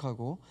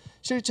부족하고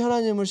실제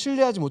하나님을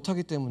신뢰하지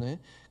못하기 때문에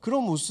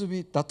그런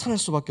모습이 나타날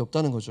수밖에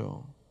없다는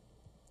거죠.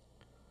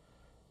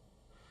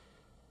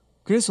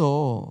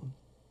 그래서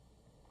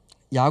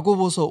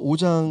야고보서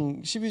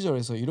 5장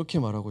 12절에서 이렇게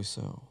말하고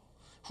있어요.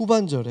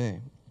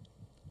 후반절에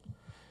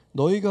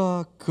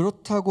너희가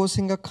그렇다고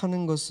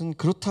생각하는 것은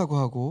그렇다고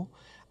하고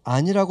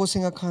아니라고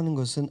생각하는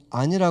것은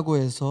아니라고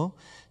해서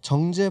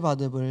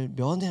정죄받음을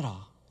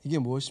면해라. 이게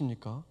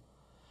무엇입니까?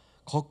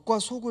 겉과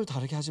속을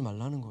다르게 하지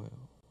말라는 거예요.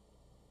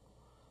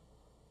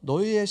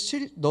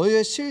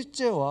 너희의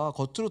실제와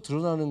겉으로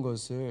드러나는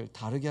것을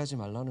다르게 하지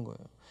말라는 거예요.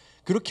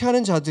 그렇게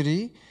하는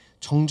자들이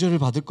정죄를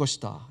받을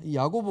것이다. 이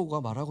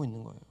야고보가 말하고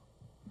있는 거예요.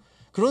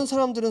 그런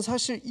사람들은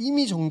사실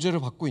이미 정죄를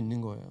받고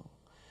있는 거예요.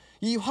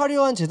 이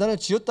화려한 제단을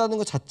지었다는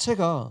것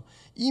자체가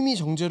이미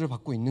정죄를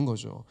받고 있는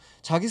거죠.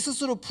 자기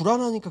스스로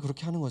불안하니까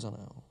그렇게 하는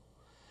거잖아요.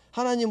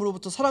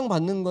 하나님으로부터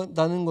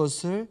사랑받는다는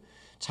것을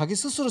자기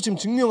스스로 지금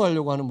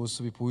증명하려고 하는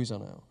모습이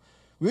보이잖아요.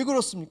 왜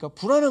그렇습니까?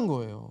 불안한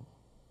거예요.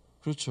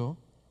 그렇죠?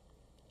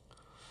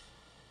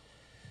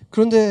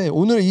 그런데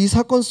오늘 이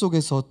사건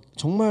속에서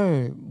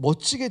정말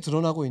멋지게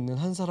드러나고 있는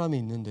한 사람이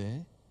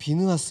있는데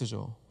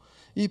비느하스죠.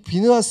 이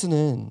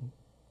비느하스는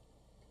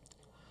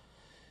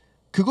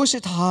그것이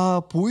다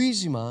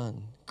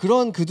보이지만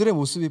그런 그들의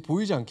모습이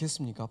보이지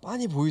않겠습니까?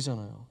 빤히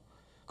보이잖아요.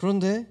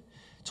 그런데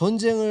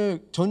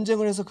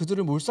전쟁을 해서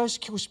그들을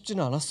몰살시키고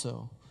싶지는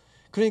않았어요.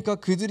 그러니까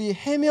그들이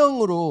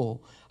해명으로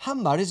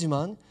한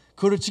말이지만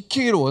그거를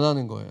지키기를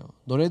원하는 거예요.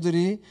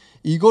 너네들이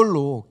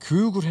이걸로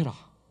교육을 해라.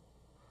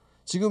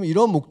 지금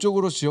이런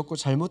목적으로 지었고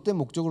잘못된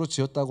목적으로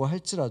지었다고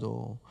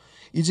할지라도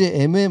이제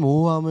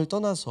애매모호함을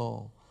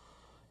떠나서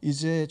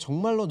이제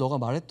정말로 너가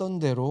말했던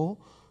대로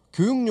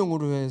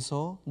교육용으로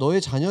해서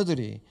너의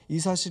자녀들이 이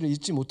사실을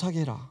잊지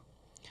못하게 해라.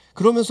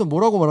 그러면서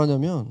뭐라고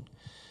말하냐면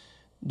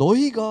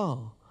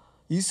너희가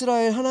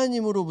이스라엘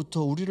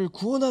하나님으로부터 우리를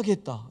구원하게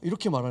했다.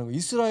 이렇게 말하는 거예요.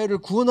 이스라엘을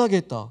구원하게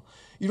했다.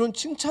 이런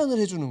칭찬을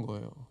해주는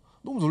거예요.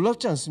 너무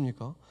놀랍지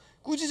않습니까?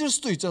 꾸짖을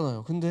수도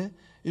있잖아요. 근데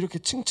이렇게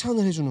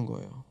칭찬을 해주는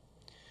거예요.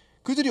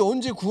 그들이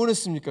언제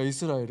구원했습니까?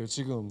 이스라엘을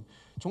지금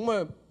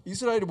정말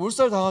이스라엘이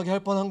몰살당하게 할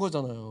뻔한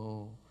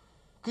거잖아요.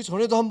 그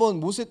전에도 한번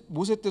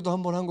모세 때도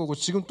한번 한 거고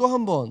지금 또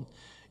한번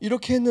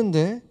이렇게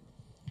했는데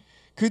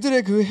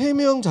그들의 그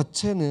해명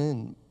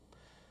자체는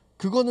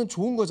그거는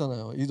좋은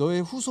거잖아요.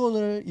 너의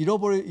후손을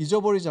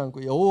잊어버리지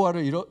않고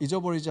여호와를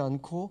잊어버리지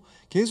않고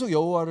계속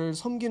여호와를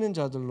섬기는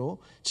자들로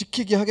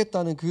지키게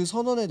하겠다는 그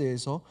선언에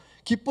대해서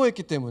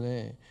기뻐했기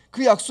때문에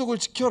그 약속을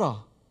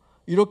지켜라.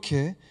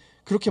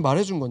 그렇게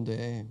말해준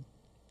건데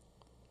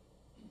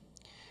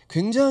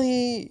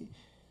굉장히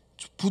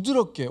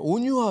부드럽게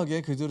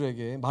온유하게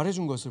그들에게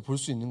말해준 것을 볼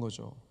수 있는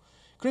거죠.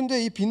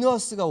 그런데 이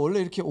비느하스가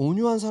원래 이렇게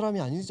온유한 사람이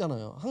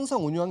아니잖아요.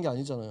 항상 온유한 게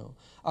아니잖아요.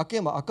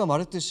 아까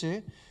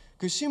말했듯이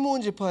그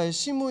시므온 지파의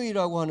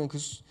시므이라고 하는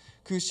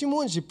그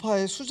시므온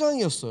지파의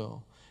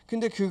수장이었어요.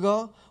 근데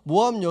그가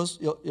모압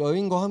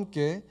여인과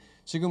함께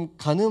지금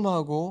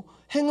간음하고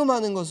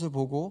행음하는 것을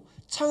보고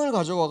창을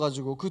가져와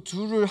가지고 그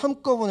둘을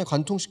한꺼번에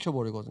관통시켜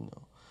버리거든요.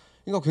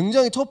 그러니까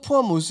굉장히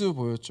터프한 모습을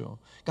보였죠.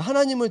 그러니까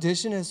하나님을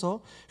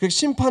대신해서 그렇게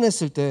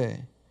심판했을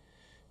때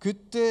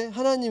그때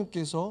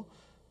하나님께서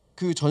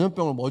그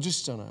전염병을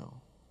멈추시잖아요.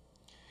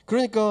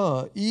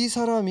 그러니까 이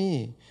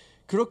사람이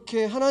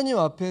그렇게 하나님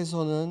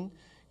앞에서는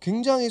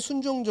굉장히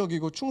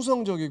순종적이고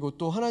충성적이고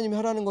또 하나님이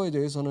하라는 거에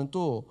대해서는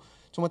또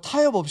정말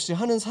타협 없이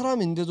하는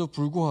사람인데도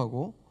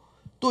불구하고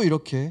또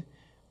이렇게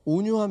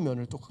온유한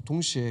면을 또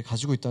동시에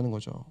가지고 있다는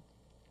거죠.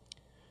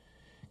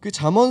 그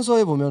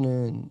잠언서에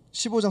보면은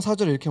 15장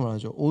 4절에 이렇게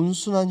말하죠.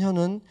 온순한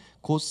혀는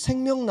곧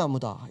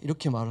생명나무다.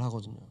 이렇게 말을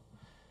하거든요.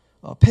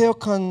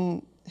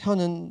 패역한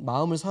혀는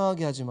마음을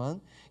상하게 하지만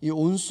이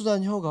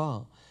온순한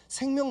혀가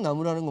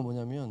생명나무라는 건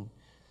뭐냐면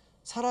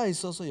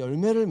살아있어서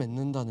열매를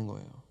맺는다는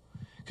거예요.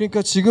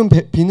 그러니까 지금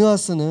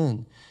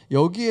비느하스는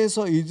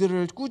여기에서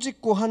이들을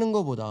꾸짖고 하는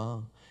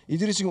것보다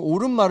이들이 지금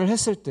옳은 말을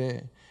했을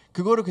때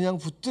그거를 그냥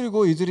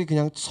붙들고 이들이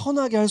그냥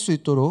선하게 할 수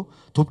있도록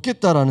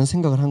돕겠다라는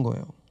생각을 한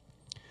거예요.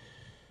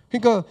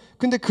 그러니까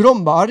근데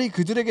그런 말이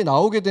그들에게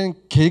나오게 된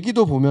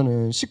계기도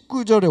보면은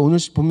 19절에 오늘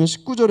보면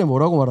 19절에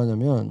뭐라고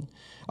말하냐면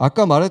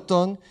아까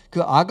말했던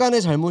그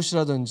아간의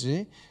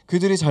잘못이라든지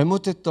그들이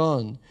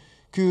잘못했던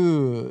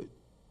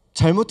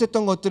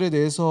것들에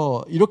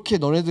대해서 이렇게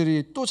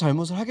너네들이 또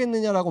잘못을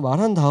하겠느냐라고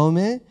말한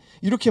다음에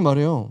이렇게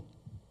말해요.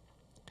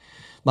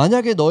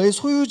 만약에 너의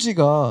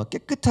소유지가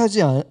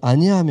깨끗하지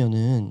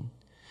아니하면은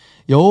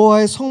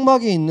여호와의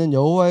성막에 있는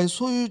여호와의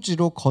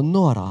소유지로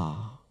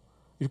건너와라.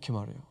 이렇게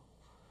말해요.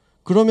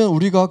 그러면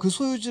우리가 그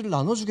소유지를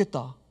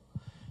나눠주겠다.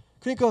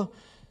 그러니까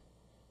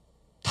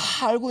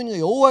다 알고 있는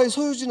여호와의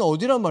소유지는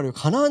어디란 말이에요.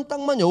 가나안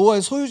땅만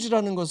여호와의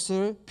소유지라는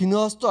것을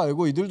비느하스도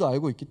알고 이들도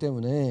알고 있기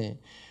때문에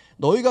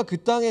너희가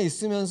그 땅에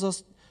있으면서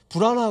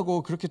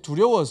불안하고 그렇게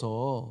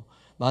두려워서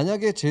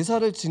만약에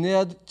제사를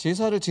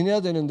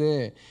지내야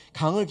되는데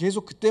강을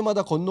계속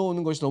그때마다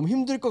건너오는 것이 너무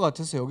힘들 것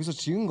같아서 여기서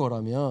지은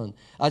거라면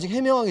아직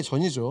해명하기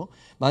전이죠.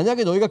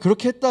 만약에 너희가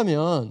그렇게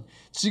했다면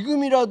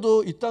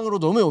지금이라도 이 땅으로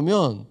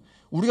넘어오면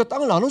우리가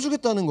땅을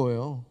나눠주겠다는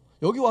거예요.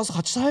 여기 와서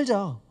같이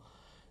살자.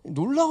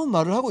 놀라운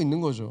말을 하고 있는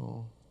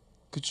거죠.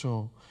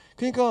 그렇죠?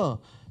 그러니까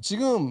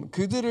지금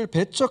그들을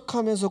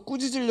배척하면서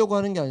꾸짖으려고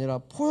하는 게 아니라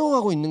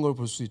포용하고 있는 걸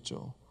볼 수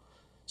있죠.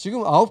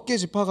 지금 9개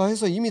지파가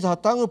해서 이미 다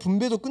땅을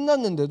분배도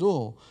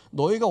끝났는데도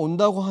너희가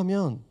온다고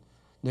하면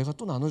내가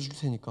또 나눠줄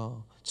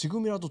테니까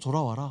지금이라도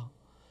돌아와라.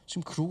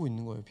 지금 그러고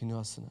있는 거예요,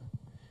 비느하스는.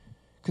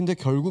 근데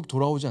결국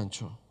돌아오지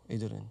않죠,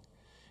 이들은.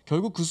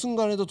 결국 그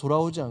순간에도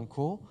돌아오지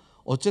않고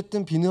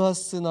어쨌든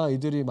비느하스나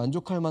이들이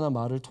만족할 만한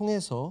말을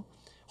통해서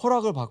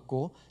허락을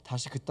받고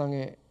다시 그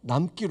땅에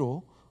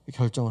남기로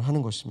결정을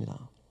하는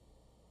것입니다.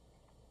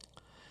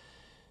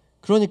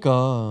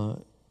 그러니까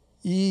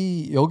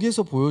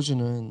여기에서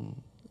보여주는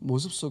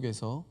모습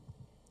속에서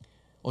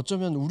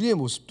어쩌면 우리의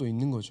모습도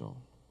있는 거죠.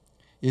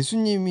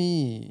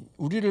 예수님이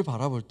우리를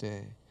바라볼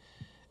때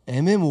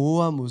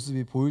애매모호한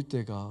모습이 보일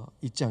때가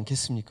있지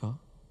않겠습니까?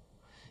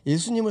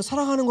 예수님을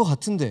사랑하는 것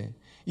같은데,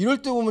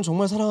 이럴 때 보면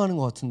정말 사랑하는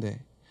것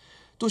같은데,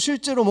 또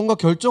실제로 뭔가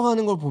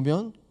결정하는 걸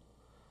보면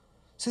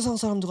세상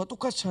사람들과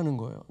똑같이 하는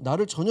거예요.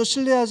 나를 전혀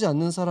신뢰하지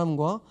않는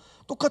사람과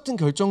똑같은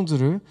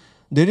결정들을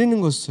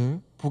내리는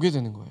것을 보게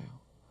되는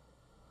거예요.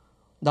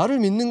 나를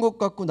믿는 것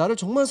같고 나를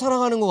정말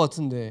사랑하는 것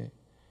같은데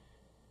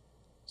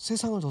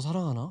세상을 더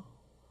사랑하나?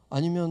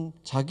 아니면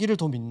자기를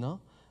더 믿나?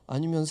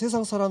 아니면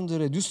세상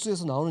사람들의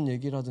뉴스에서 나오는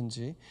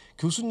얘기라든지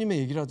교수님의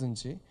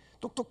얘기라든지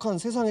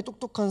세상에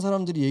똑똑한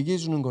사람들이 얘기해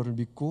주는 거를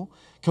믿고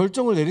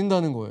결정을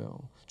내린다는 거예요.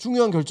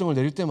 중요한 결정을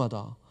내릴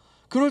때마다.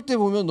 그럴 때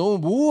보면 너무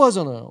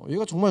모호하잖아요.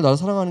 얘가 정말 나를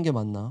사랑하는 게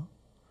맞나?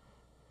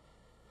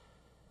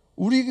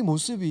 우리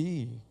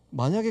모습이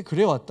만약에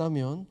그래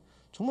왔다면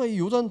정말 이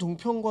요단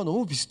동편과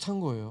너무 비슷한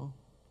거예요.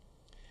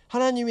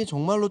 하나님이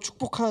정말로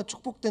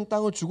축복된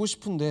땅을 주고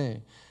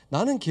싶은데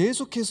나는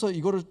계속해서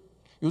이거를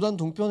요단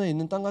동편에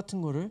있는 땅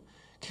같은 거를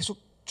계속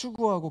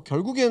추구하고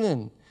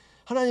결국에는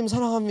하나님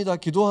사랑합니다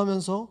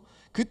기도하면서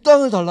그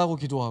땅을 달라고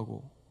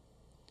기도하고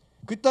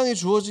그 땅이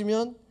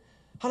주어지면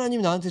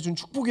하나님이 나한테 준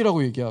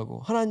축복이라고 얘기하고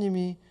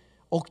하나님이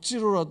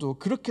억지로라도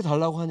그렇게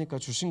달라고 하니까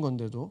주신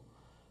건데도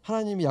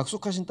하나님이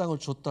약속하신 땅을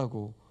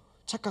줬다고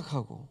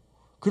착각하고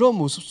그런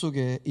모습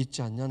속에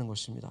있지 않냐는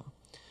것입니다.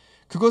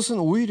 그것은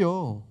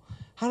오히려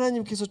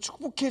하나님께서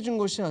축복해 준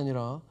것이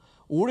아니라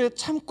오래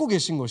참고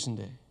계신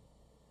것인데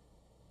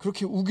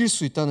그렇게 우길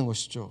수 있다는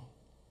것이죠.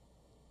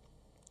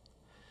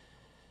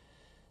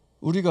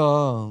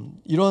 우리가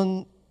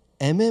이런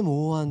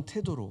애매모호한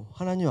태도로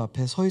하나님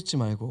앞에 서 있지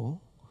말고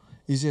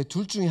이제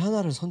둘 중에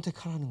하나를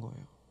선택하라는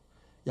거예요.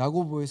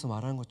 야고보에서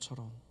말한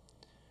것처럼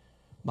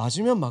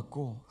맞으면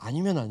맞고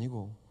아니면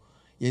아니고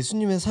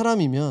예수님의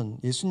사람이면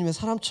예수님의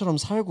사람처럼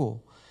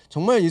살고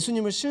정말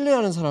예수님을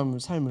신뢰하는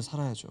삶을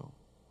살아야죠.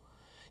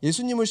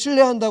 예수님을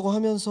신뢰한다고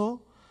하면서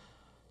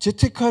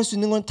재테크할 수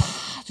있는 건 다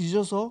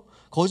뒤져서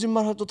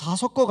거짓말도 다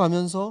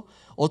섞어가면서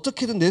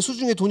어떻게든 내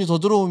수중에 돈이 더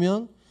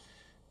들어오면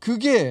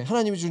그게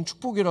하나님이 준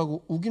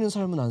축복이라고 우기는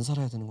삶은 안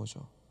살아야 되는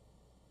거죠.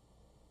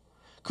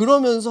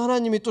 그러면서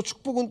하나님이 또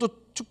축복은 또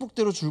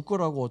축복대로 줄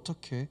거라고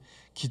어떻게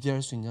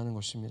기대할 수 있냐는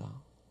것입니다.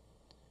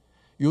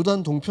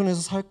 요단 동편에서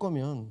살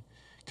거면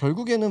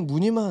결국에는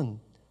무늬만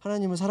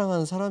하나님을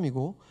사랑하는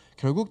사람이고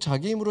결국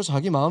자기 힘으로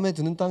자기 마음에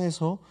드는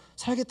땅에서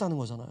살겠다는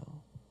거잖아요.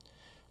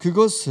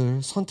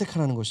 그것을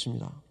선택하라는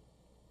것입니다.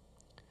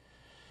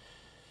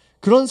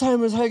 그런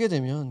삶을 살게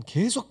되면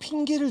계속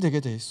핑계를 대게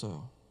돼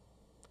있어요.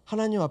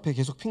 하나님 앞에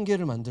계속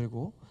핑계를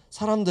만들고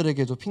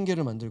사람들에게도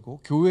핑계를 만들고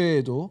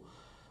교회에도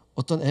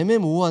어떤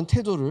애매모호한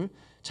태도를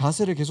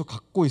자세를 계속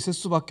갖고 있을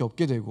수밖에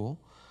없게 되고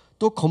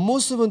또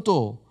겉모습은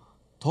또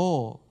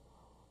더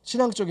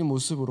신앙적인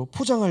모습으로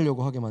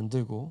포장하려고 하게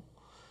만들고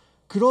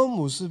그런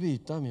모습이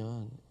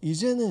있다면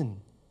이제는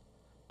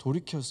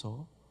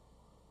돌이켜서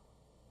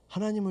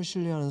하나님을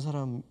신뢰하는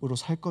사람으로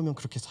살 거면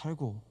그렇게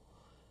살고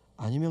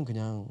아니면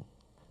그냥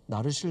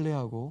나를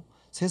신뢰하고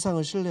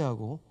세상을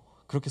신뢰하고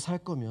그렇게 살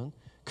거면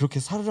그렇게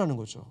살으라는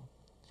거죠.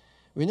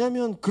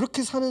 왜냐하면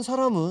그렇게 사는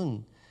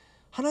사람은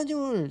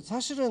하나님을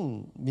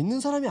사실은 믿는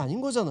사람이 아닌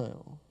거잖아요.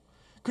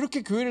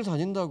 그렇게 교회를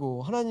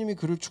다닌다고 하나님이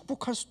그를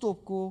축복할 수도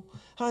없고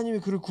하나님이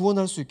그를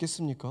구원할 수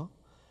있겠습니까?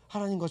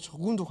 하나님과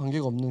조금도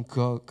관계가 없는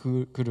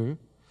그를.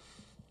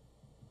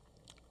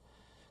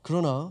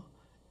 그러나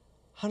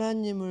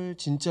하나님을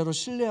진짜로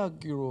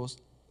신뢰하기로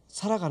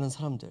살아가는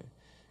사람들,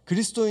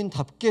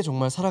 그리스도인답게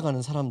정말 살아가는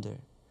사람들,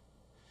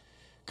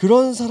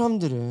 그런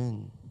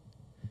사람들은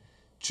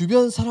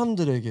주변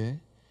사람들에게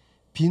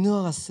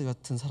비느하스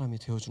같은 사람이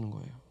되어주는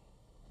거예요.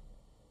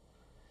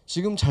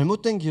 지금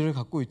잘못된 길을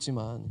갖고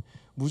있지만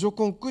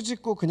무조건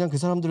꾸짖고 그냥 그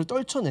사람들을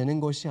떨쳐내는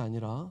것이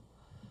아니라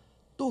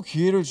또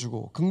기회를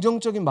주고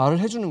긍정적인 말을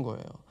해주는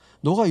거예요.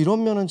 너가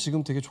이러면은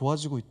지금 되게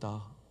좋아지고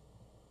있다.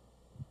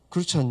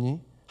 그렇지 않니?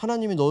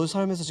 하나님이 너의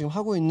삶에서 지금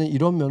하고 있는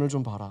이런 면을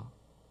좀 봐라.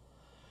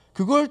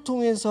 그걸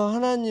통해서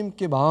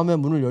하나님께 마음의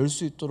문을 열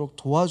수 있도록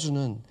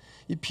도와주는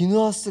이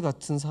비느하스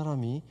같은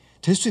사람이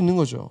될 수 있는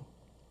거죠.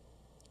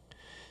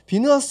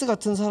 비느하스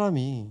같은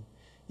사람이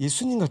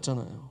예수님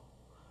같잖아요.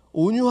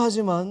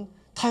 온유하지만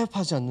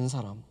타협하지 않는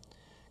사람.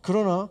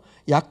 그러나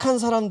약한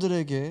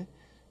사람들에게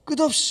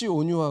끝없이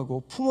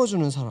온유하고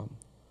품어주는 사람.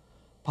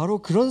 바로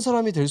그런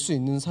사람이 될 수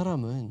있는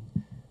사람은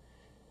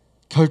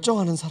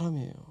결정하는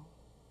사람이에요.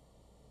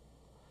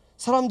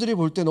 사람들이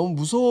볼 때 너무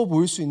무서워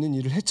보일 수 있는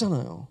일을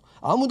했잖아요.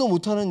 아무도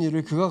못하는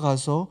일을 그가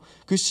가서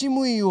그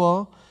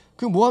시므이와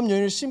그 모압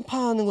여인을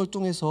심판하는 걸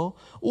통해서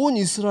온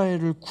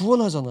이스라엘을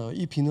구원하잖아요.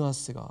 이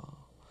비느하스가.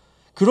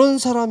 그런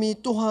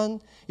사람이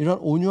또한 이런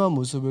온유한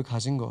모습을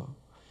가진 것.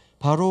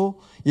 바로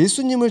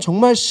예수님을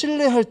정말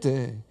신뢰할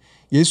때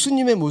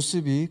예수님의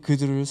모습이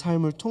그들의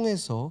삶을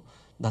통해서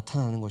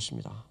나타나는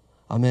것입니다.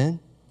 아멘.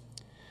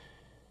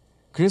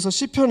 그래서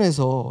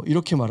시편에서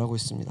이렇게 말하고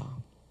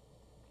있습니다.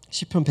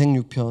 시편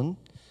 106편.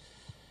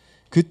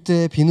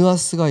 그때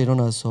비느하스가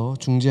일어나서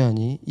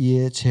중재하니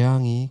이에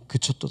재앙이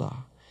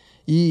그쳤도다.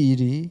 이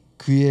일이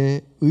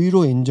그의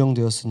의로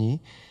인정되었으니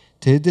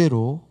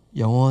대대로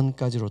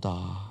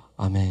영원까지로다.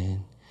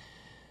 아멘.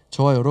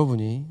 저와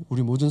여러분이,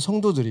 우리 모든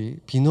성도들이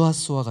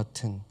비느하스와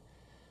같은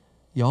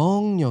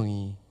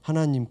영영이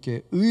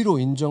하나님께 의로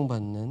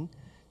인정받는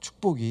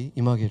축복이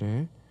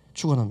임하기를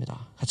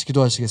축원합니다. 같이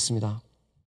기도하시겠습니다.